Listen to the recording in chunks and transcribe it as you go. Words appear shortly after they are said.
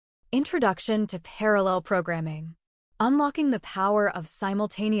Introduction to Parallel Programming. Unlocking the power of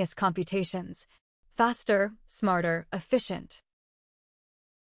simultaneous computations. Faster, smarter, efficient.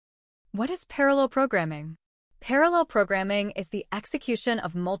 What is parallel programming? Parallel programming is the execution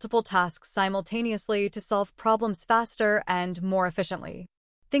of multiple tasks simultaneously to solve problems faster and more efficiently.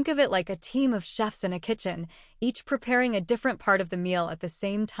 Think of it like a team of chefs in a kitchen, each preparing a different part of the meal at the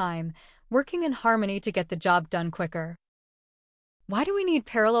same time, working in harmony to get the job done quicker. Why do we need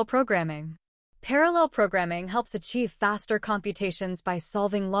parallel programming? Parallel programming helps achieve faster computations by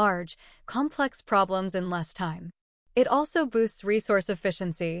solving large, complex problems in less time. It also boosts resource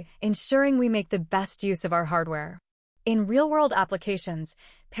efficiency, ensuring we make the best use of our hardware. In real-world applications,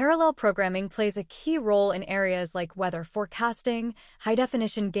 parallel programming plays a key role in areas like weather forecasting,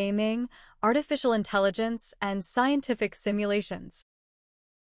 high-definition gaming, artificial intelligence, and scientific simulations.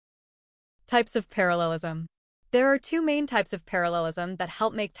 Types of parallelism. There are two main types of parallelism that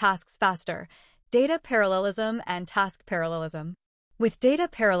help make tasks faster: data parallelism and task parallelism. With data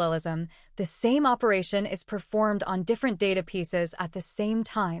parallelism, the same operation is performed on different data pieces at the same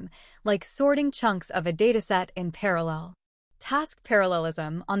time, like sorting chunks of a dataset in parallel. Task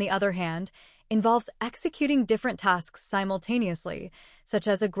parallelism, on the other hand, involves executing different tasks simultaneously, such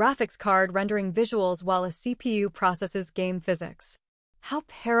as a graphics card rendering visuals while a CPU processes game physics. How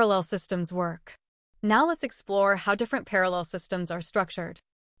parallel systems work. Now let's explore how different parallel systems are structured.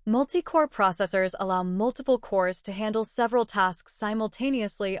 Multi-core processors allow multiple cores to handle several tasks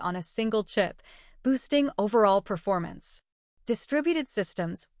simultaneously on a single chip, boosting overall performance. Distributed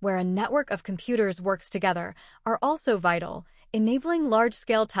systems, where a network of computers works together, are also vital, enabling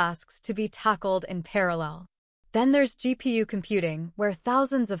large-scale tasks to be tackled in parallel. Then there's GPU computing, where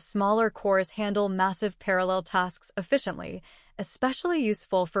thousands of smaller cores handle massive parallel tasks efficiently, especially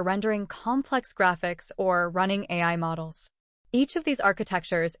useful for rendering complex graphics or running AI models. Each of these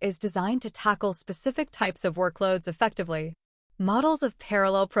architectures is designed to tackle specific types of workloads effectively. Models of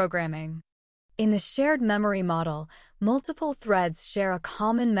parallel programming. In the shared memory model, multiple threads share a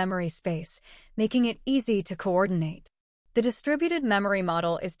common memory space, making it easy to coordinate. The distributed memory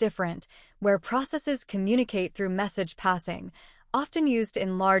model is different, where processes communicate through message passing, often used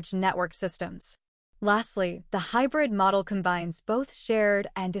in large network systems. Lastly, the hybrid model combines both shared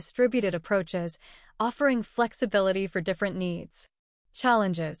and distributed approaches, offering flexibility for different needs.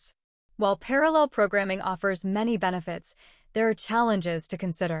 Challenges. While parallel programming offers many benefits, there are challenges to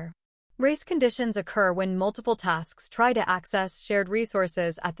consider. Race conditions occur when multiple tasks try to access shared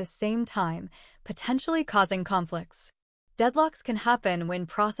resources at the same time, potentially causing conflicts. Deadlocks can happen when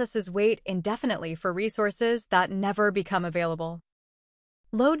processes wait indefinitely for resources that never become available.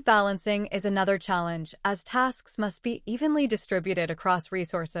 Load balancing is another challenge, as tasks must be evenly distributed across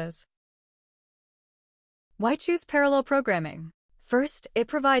resources. Why choose parallel programming? First, it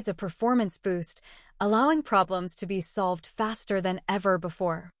provides a performance boost, allowing problems to be solved faster than ever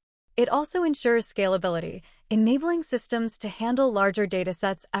before. It also ensures scalability, enabling systems to handle larger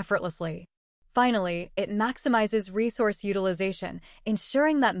datasets effortlessly. Finally, it maximizes resource utilization,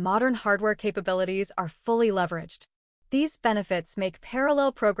 ensuring that modern hardware capabilities are fully leveraged. These benefits make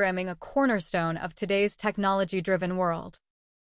parallel programming a cornerstone of today's technology-driven world.